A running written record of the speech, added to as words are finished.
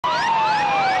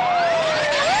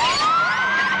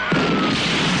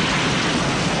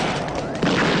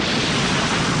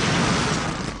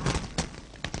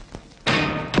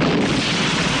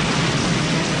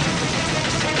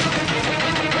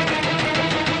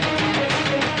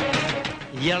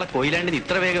ഇയാളെ കൊയിലാണ്ടിന്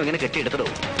ഇത്ര വേഗം എങ്ങനെ കെട്ടിയെടുത്തതോ?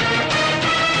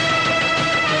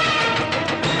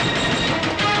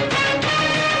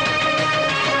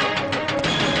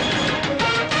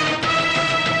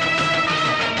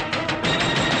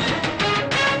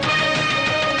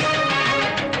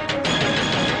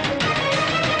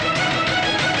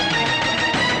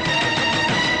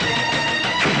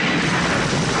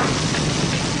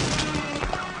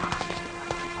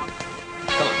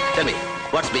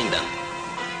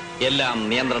 എല്ലാം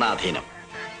നിയന്ത്രണാധീനം.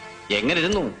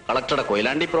 എങ്ങനെയിരുന്നു കളക്ടറുടെ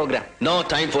Koyilandy programme? No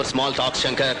time for small talks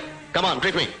Shankar. Come on,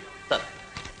 treat me.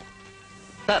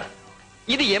 Sir,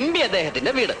 ഇത് MP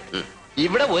അദ്ദേഹത്തിന്റെ വീട്.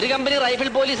 ഇവിടെ ഒരു കമ്പനി റൈഫിൾ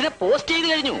പോലീസിനെ പോസ്റ്റ് ചെയ്ത്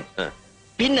കഴിഞ്ഞു.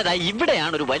 പിന്നെതാ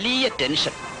ഇവിടെയാണ് ഒരു വലിയ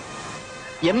ടെൻഷൻ.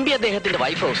 MP അദ്ദേഹത്തിന്റെ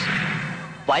വൈഫ് ഹൗസ്.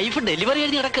 വൈഫ് ഡെലിവറി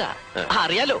കഴിഞ്ഞ് കിടക്കുക.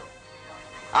 അറിയാലോ,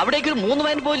 അവിടേക്ക് ഒരു 3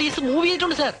 വാൻ പോലീസ് മൂവ്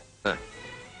ചെയ്തിട്ടുണ്ട് സാർ.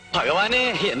 ഭഗവാനെ,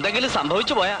 എന്തെങ്കിലും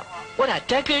സംഭവിച്ചു പോയാ ഒരു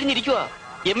അറ്റാക്ക് കഴിഞ്ഞിരിക്കുക.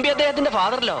 MP അദ്ദേഹത്തിന്റെ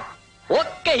ഫാദറിലോ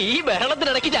ഒക്കെ ഈ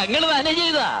ബഹളത്തിനിടയ്ക്ക് ഞങ്ങൾ മാനേജ്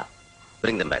ചെയ്താ.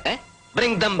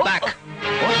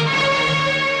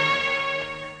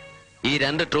 ഈ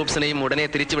 2 ട്രൂപ്സിനെയും ഉടനെ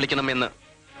തിരിച്ചു വിളിക്കണമെന്ന്.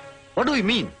 What do you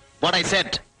mean? What I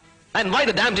said. And why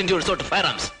the damned into your sort of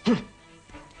firearms?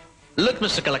 Look,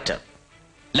 Mr. Collector,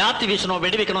 lathi വീശണോ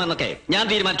വെടിവെക്കണോ എന്നൊക്കെ ഞാൻ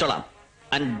തീരുമാനിച്ചോളാം.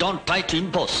 And don't try to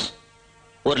impose.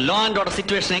 ഒരു ലോ ആൻഡ് ഓർഡർ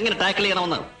സിറ്റുവേഷൻ എങ്ങനെ ടാക്കിൾ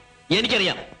ചെയ്യണമെന്ന്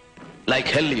എനിക്കറിയാം. Like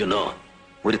hell you know.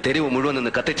 ഒരു തെരുവ് മുഴുവൻ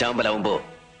നിന്ന് കത്തിച്ചാമ്പലാവുമ്പോ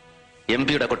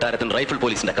MP-യുടെ കൊട്ടാരത്തിന് റൈഫിൾ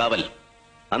പോലീസിന്റെ കാവൽ,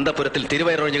 അന്തപുരത്തിൽ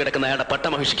തിരുവയറൊഴിഞ്ഞു കിടക്കുന്ന അയാളുടെ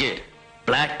പട്ടമഹിഷിക്ക്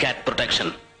ബ്ലാക്ക് കാറ്റ് പ്രൊട്ടക്ഷൻ,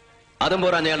 അതും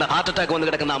പോരാൻ അയാളുടെ ഹാർട്ട് അറ്റാക്ക് വന്ന്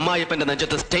കിടക്കുന്ന അമ്മായിപ്പന്റെ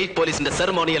നെഞ്ചത്ത് സ്റ്റേറ്റ് പോലീസിന്റെ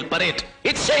ceremonial parade.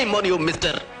 It's shame on you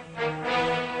mister.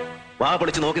 വാ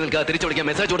പൊളിച്ച് നോക്കി നിൽക്കാതെ തിരിച്ചു വിളിക്കാൻ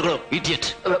മെസ്സേജ് കൊടുക്കണോ, idiot.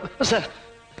 Sir,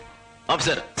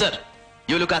 officer, sir,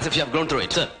 you look as if you have grown through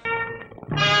it, sir.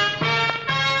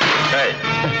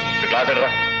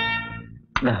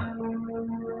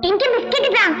 എനിക്ക് ബിസ്ക്കറ്റ്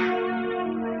താ.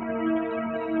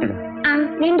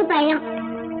 2 പഴം.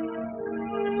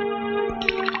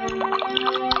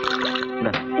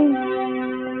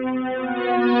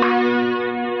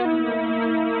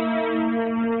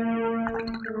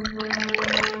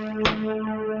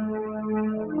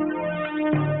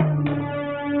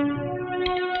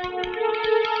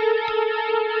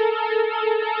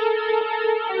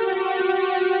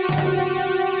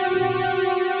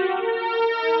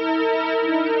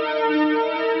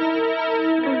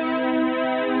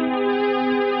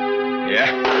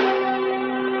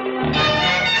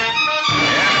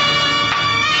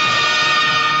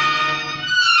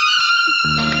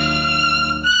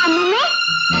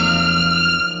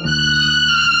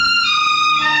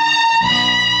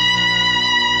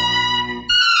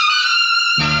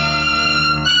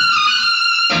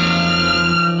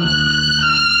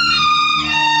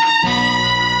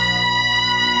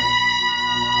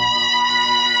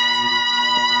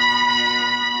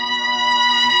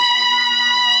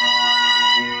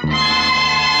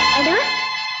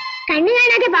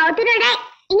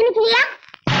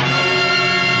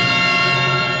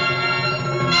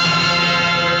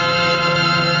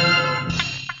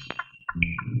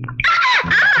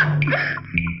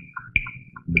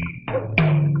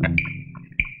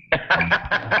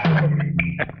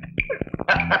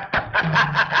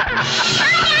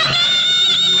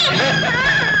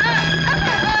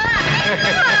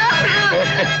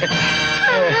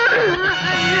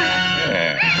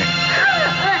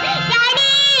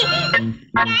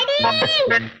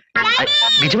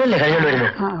 ബിജുമല്ലേ കഴിഞ്ഞോണ്ട് വരുന്നു.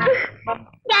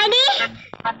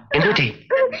 എന്തുപറ്റി?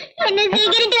 എന്നെ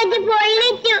സിഗരറ്റ് വെച്ച്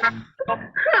പൊള്ളിച്ചു.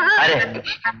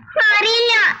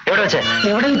 അറിയില്ല. എവിടെ വെച്ച്?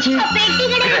 എവിടെ വെച്ച്?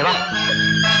 പെട്ടിക്കട.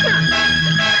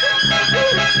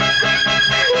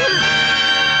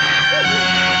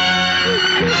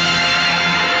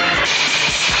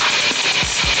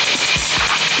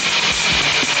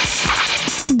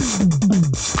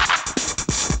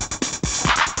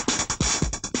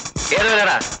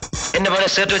 ഏതാ എന്നെ പോലെ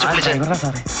ഷർട്ട് വെച്ച് വിളിച്ചേ?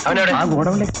 അവനവിടെ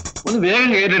ഒന്ന് വേഗം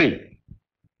കേട്ടടി.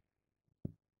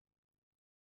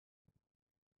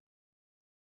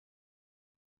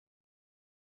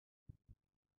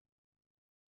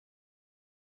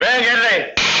 വേഗം കേട്ടേ.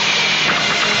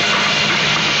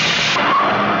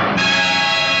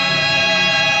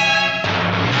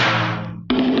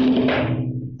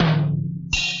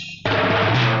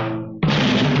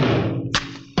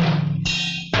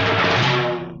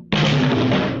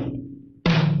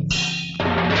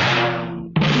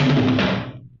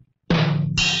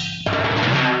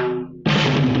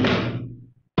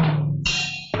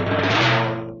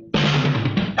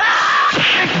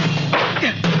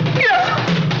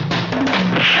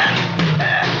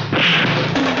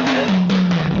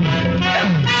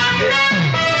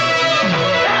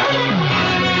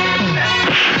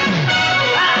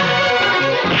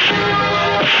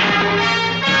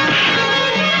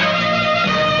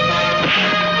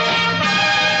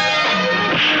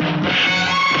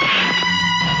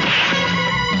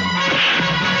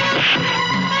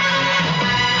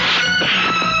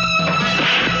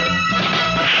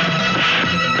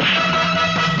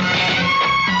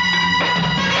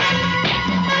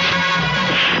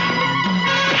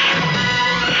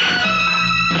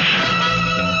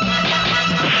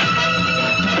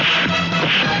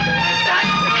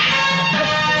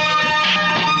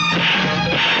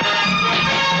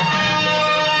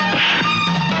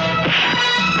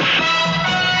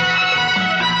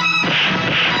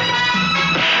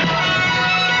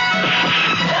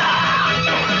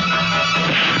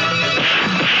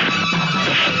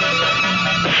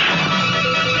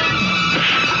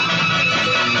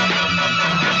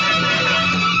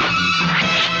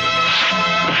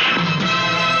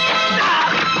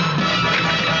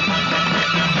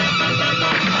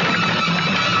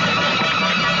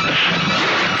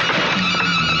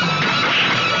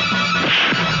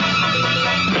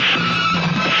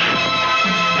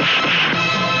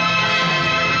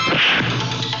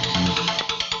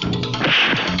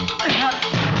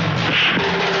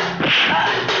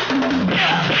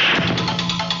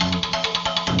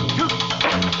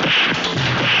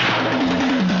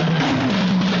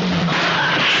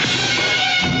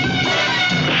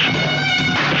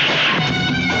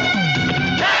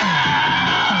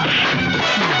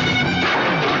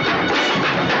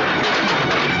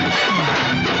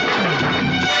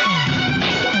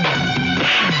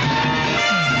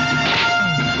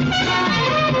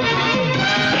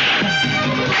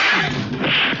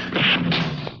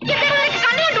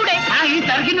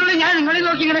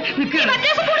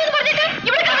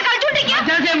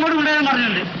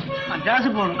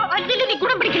 ക്ലാസ്സിൽ പോകണം. അച്ഛൻ്റെ നീ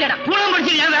കൂടെ പിടിക്കില്ലടാ. കൂടെ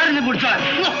പിടിച്ച് ഞാൻ വേറെ കുടിച്ചോളാം.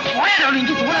 പോയാലോ,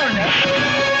 എനിക്ക് കൂടെ ഉണ്ട്.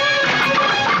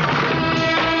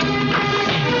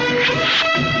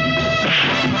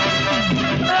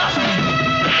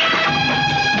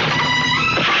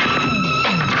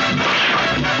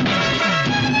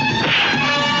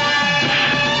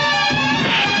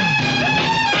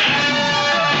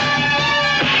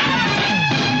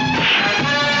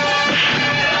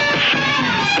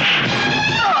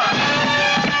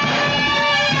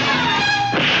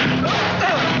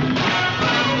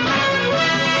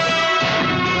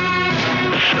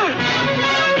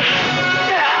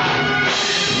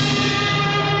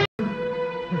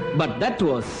 But that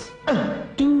was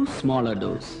too small a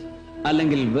dose.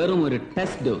 അല്ലെങ്കിൽ വെറും ഒരു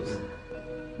test dose.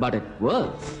 But it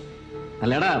works.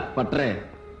 അല്ലടാ പട്ടേ.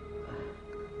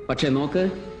 പക്ഷെ നോക്ക്,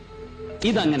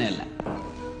 ഇതങ്ങനെയല്ല.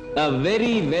 A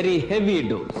very very heavy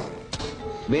dose.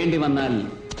 വേണ്ടി വന്നാൽ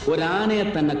ഒരാനയെ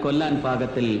തന്നെ കൊല്ലാൻ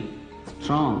പാകത്തിൽ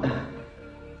സ്ട്രോങ്.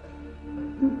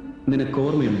 നിനക്ക്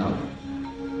ഓർമ്മയുണ്ടാവും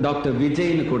ഡോക്ടർ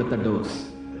വിജയിന് കൊടുത്ത ഡോസ്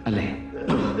അല്ലേ?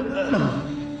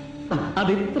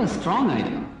 അതിത്ര സ്ട്രോങ്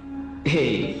ആയിരുന്നു.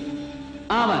 ഹേയ്,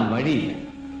 ആവാൻ വഴിയില്ല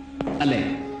അല്ലേ?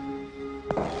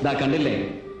 ദാ കണ്ടില്ലേ,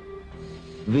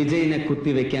 വിജയിനെ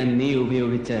കുത്തിവെക്കാൻ നീ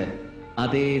ഉപയോഗിച്ച്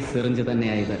അതേ സിറിഞ്ച്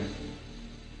തന്നെയായത്.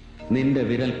 നിന്റെ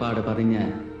വിരൽപ്പാട് പതിഞ്ഞ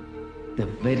the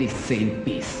very same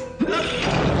piece.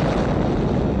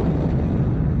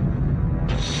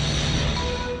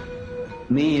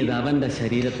 നീ ഇത് അവന്റെ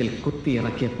ശരീരത്തിൽ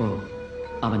കുത്തിയിറക്കിയപ്പോ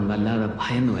അവൻ വല്ലാതെ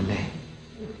ഭയന്നുവല്ലേ?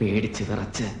 പേടിച്ച്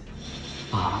വിറച്ച്.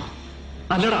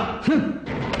 അല്ലടാ,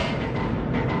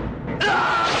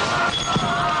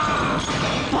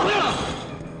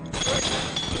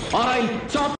 or I'll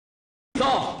chop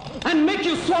off and make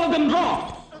you swallow them raw.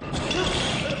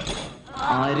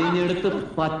 അരിഞ്ഞെടുത്ത്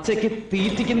പച്ചയ്ക്ക്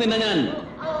തീറ്റിക്കുന്നില്ല ഞാൻ.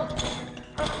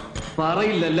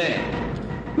 പറയില്ലല്ലേ?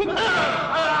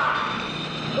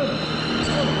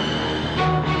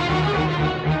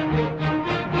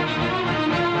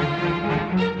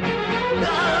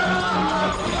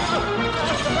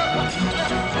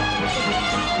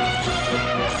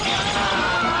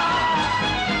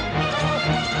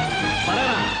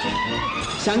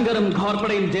 ശങ്കറും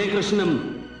ഘോർപ്പടയും ജയകൃഷ്ണനും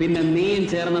പിന്നെ നീയും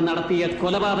ചേർന്ന് നടത്തിയ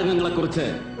കൊലപാതകങ്ങളെ കുറിച്ച്,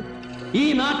 ഈ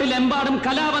നാട്ടിലെമ്പാടും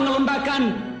കലാപങ്ങൾ ഉണ്ടാക്കാൻ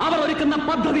അവർ ഒരുക്കുന്ന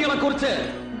പദ്ധതികളെ കുറിച്ച്.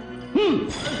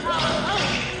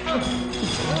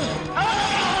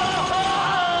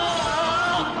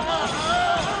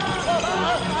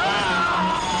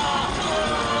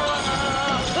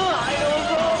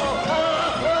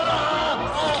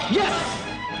 Yes,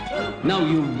 now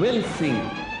you will sing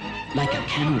like a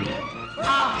camel.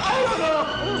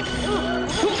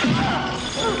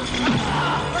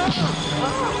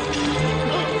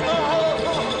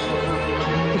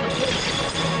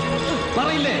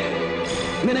 പറയില്ലേ,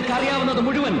 നിനക്കറിയാവുന്നത്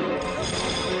മുഴുവൻ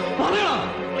പറയണം.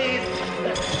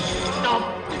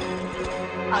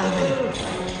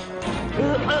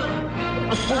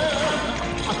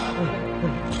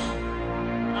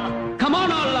 Come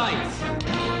on, all lights.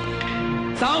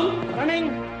 Sound running.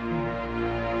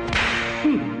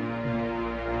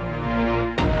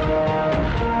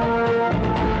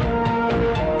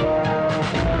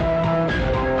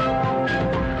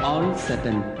 All set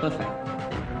and perfect.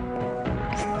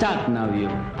 Start now,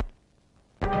 you.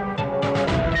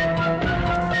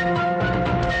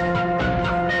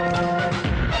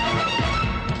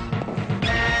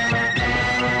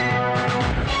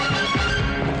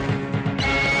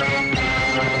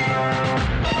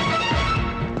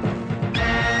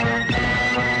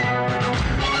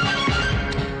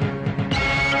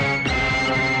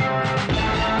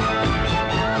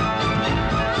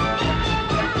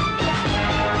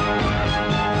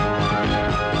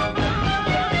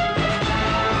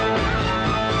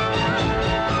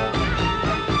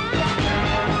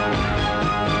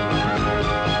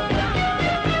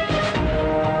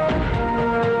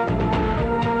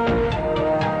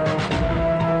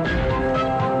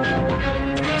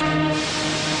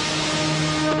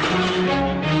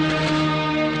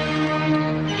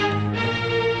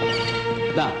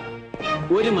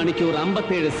 ഒരു മണിക്കൂർ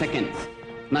 57 സെക്കൻഡ്സ്.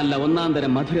 നല്ല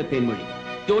ഒന്നാന്തരം മധുരത്തേൻ മൊഴി.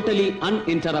 Totally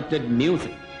uninterrupted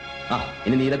music.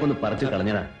 ഇനി നീ ഇതൊക്കെ ഒന്ന് പറിച്ചു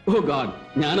കളഞ്ഞടാ. ഓ ഗോഡ്,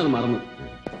 ഞാനത് മറന്നു.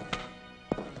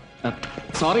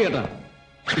 സോറി കേട്ടാ.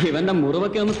 ഇവന്റെ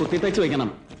മുറിവൊക്കെ ഒന്ന് കുത്തിത്തച്ച് വെക്കണം.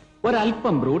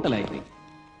 ഒരല്പം ബ്രൂട്ടലായി.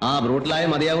 ബ്രൂട്ടലായ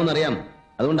മതിയാവും അറിയാം.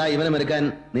 അതുകൊണ്ടാ ഇവനെ മെരുക്കാൻ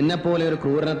നിന്നെപ്പോലെ ഒരു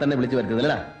ക്രൂരനെ തന്നെ വിളിച്ചു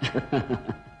വരുത്തതല്ലടാ.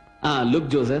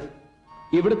 ലുക്ക് ജോസഫ്,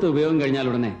 ഇവിടുത്തെ ഉപയോഗം കഴിഞ്ഞാൽ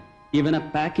ഉടനെ ഇവനെ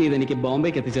പാക്ക് ചെയ്ത് എനിക്ക്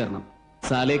ബോംബെക്ക് എത്തിച്ചേരണം.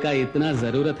 സാലേക്കാ ഇത്തന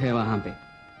ജറൂരത്ത് ഹേ വഹാ പേ.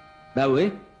 ദാവേ,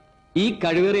 ഈ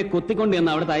കഴിവേറിയെ കൊത്തിക്കൊണ്ട് എന്ന്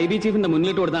അവിടുത്തെ IB ചീഫിന്റെ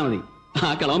മുന്നിലിട്ട് കൊടുത്താൽ മതി. ആ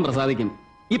കളവൻ പ്രസാദിക്കും.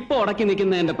 ഇപ്പൊ ഉടക്കി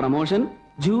നിൽക്കുന്ന എന്റെ പ്രൊമോഷൻ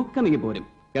ജൂക്ക നീങ്ങി പോരും.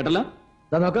 കേട്ടല്ലോ?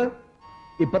 നോക്ക്,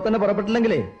 ഇപ്പൊ തന്നെ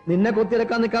പുറപ്പെട്ടില്ലെങ്കിലേ നിന്നെ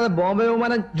കൊത്തിയെടുക്കാൻ നിൽക്കാതെ ബോംബെ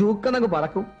വിമാനം ജൂക്കെന്നൊക്കെ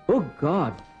പറക്കും. ഓ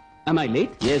God, am I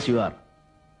late? Yes, you are.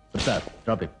 Sir,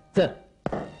 drop it. Sir,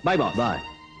 bye boss. Bye.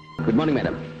 Good morning,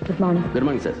 madam. Good morning. Good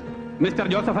morning, sir. Mr.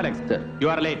 Joseph Alex, Sir. you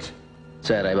are late.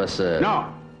 Sir, I was... No,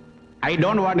 I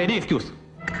don't want any excuse.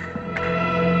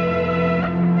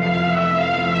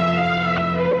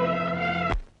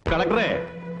 കളക്ടറെ,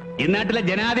 ഇന്നാട്ടിലെ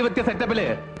ജനാധിപത്യ സെറ്റപ്പില്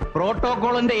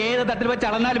പ്രോട്ടോകോളിന്റെ ഏത് തട്ടിൽ വെച്ച്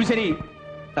അളന്നാലും ശരി,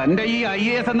 തന്റെ ഈ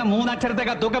IAS എന്ന 3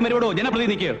 അക്ഷരത്തേക്കാ തൂക്കം വരുവോടോ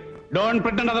ജനപ്രതിനിധിക്ക്. Don't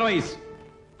pretend otherwise.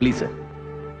 Please sir,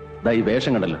 ദാ ഈ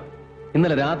വേഷം കണ്ടല്ലോ.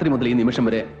 ഇന്നലെ രാത്രി മുതൽ ഈ നിമിഷം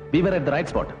വരെ we were at the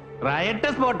right spot. Riot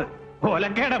spot,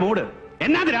 ഒലക്കയുടെ മൂട്.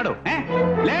 എന്നാത്തിനാടോ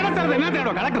ലേഡോ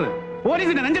എന്നാത്തിനാടോ കളക്ടർ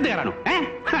പോലീസിന്റെ നെഞ്ചത്ത് കയറാണോ?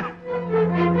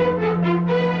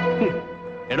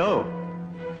 എടോ,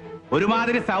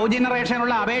 ഒരുമാതിരി സൗജന്യ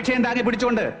റേഷനുള്ള അപേക്ഷയും താങ്ങി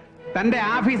പിടിച്ചുകൊണ്ട് തന്റെ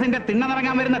ഓഫീസിന്റെ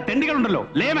തിണ്ണനിറങ്ങാൻ വരുന്ന തെണ്ടികളുണ്ടല്ലോ,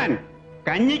 ലേമാൻ,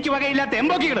 കഞ്ഞിക്ക് വകയില്ലാത്ത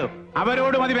എമ്പോക്കികള്,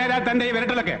 അവരോട് മതി പേരാ തന്റെ ഈ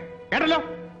വിരട്ടലൊക്കെ. കേട്ടല്ലോ?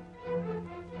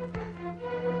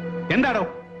 എന്താണോ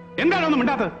ഒന്നും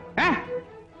മിണ്ടാത്തത്?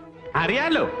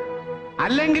 അറിയാലോ,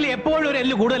 അല്ലെങ്കിൽ എപ്പോഴും ഒരു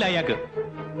എല്ല് കൂടുതലായി അയാൾക്ക്.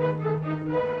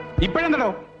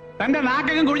 ഇപ്പോഴെന്തോ തന്റെ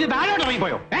നാക്കകം കുഴിഞ്ഞ് താഴോട്ട്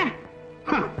ഇറങ്ങിപ്പോയോ?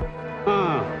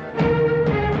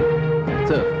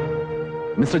 സർ,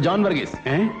 മിസ്റ്റർ ജോൺ വർഗീസ്,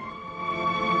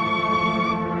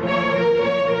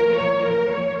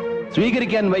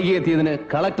 സ്വീകരിക്കാൻ വൈകിയെത്തിയതിന്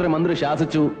കളക്ടറെ മന്ത്രി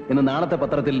ശാസിച്ചു എന്ന് നാളത്തെ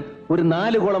പത്രത്തിൽ ഒരു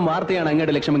 4 കോളം വാർത്തയാണ്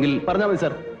അങ്ങയുടെ ലക്ഷ്യമെങ്കിൽ പറഞ്ഞാൽ മതി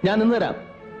സർ, ഞാൻ നിന്ന് തരാം.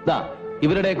 ദാ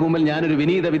ഇവരുടെ മുമ്പിൽ ഞാനൊരു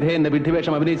വിനീത വിധേയന്റെ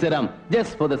വിഡ്ഢിവേഷം അഭിനയിച്ചു തരാം,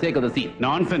 just for the sake of the scene.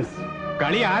 Nonsense.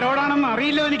 കളി ആരോടാണെന്ന്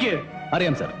അറിയില്ലോ എനിക്ക്.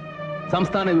 അറിയാം സർ,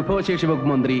 സംസ്ഥാന വിഭവശേഷി വകുപ്പ്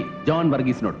മന്ത്രി ജോൺ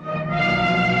വർഗീസിനോട്.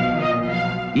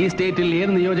 ഈ സ്റ്റേറ്റിൽ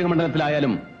ഏത് നിയോജക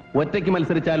മണ്ഡലത്തിലായാലും ഒറ്റയ്ക്ക്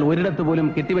മത്സരിച്ചാൽ ഒരിടത്ത് പോലും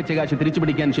കെട്ടിവെച്ച കാശ്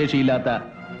തിരിച്ചുപിടിക്കാൻ ശേഷിയില്ലാത്ത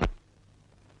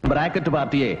ബ്രാക്കറ്റ്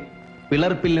പാർട്ടിയെ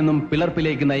പിളർപ്പിൽ നിന്നും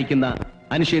പിളർപ്പിലേക്ക് നയിക്കുന്ന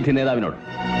അനിഷേധ്യ നേതാവിനോട്.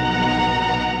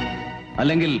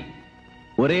 അല്ലെങ്കിൽ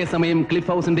ഒരേ സമയം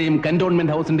ക്ലിഫ് ഹൗസിന്റെയും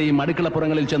കന്റോൺമെന്റ് ഹൗസിന്റെയും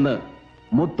അടുക്കളപ്പുറങ്ങളിൽ ചെന്ന്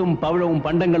മുത്തും പവിഴവും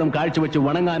പണ്ടങ്ങളും കാഴ്ചവെച്ച്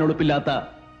വണങ്ങാൻ ഒളിപ്പില്ലാത്ത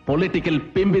പൊളിറ്റിക്കൽ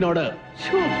പിമ്പിനോട്,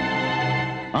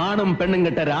 ആണും പെണ്ണും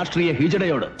കെട്ട രാഷ്ട്രീയ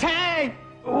ഹിജടയോട്.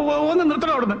 ഒന്ന്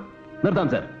നിർത്തണം. നിർത്താം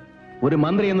സർ. ഒരു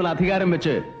മന്ത്രി എന്നുള്ള അധികാരം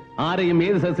വെച്ച് ആരെയും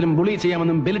ഏത് സദസ്സിലും ബുളി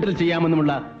ചെയ്യാമെന്നും ബെലിറ്റിൽ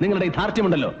ചെയ്യാമെന്നുമുള്ള നിങ്ങളുടെ ഈ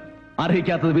ധാർഷ്ട്യമുണ്ടല്ലോ,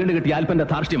 അർഹിക്കാത്തത് വീണ്ടും കിട്ടിയ അല്പന്റെ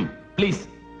ധാർഷ്ട്യം. Please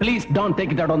please don't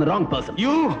take it out on the wrong person.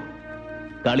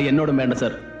 കളി എന്നോടും വേണ്ട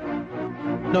sir.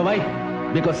 No, Y?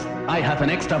 Because I have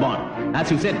an extra bond. As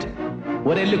you said,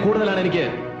 ഒരെല്ല് കൂടുതലാണ് എനിക്ക്.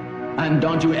 And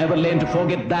don't you ever learn to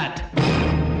forget that.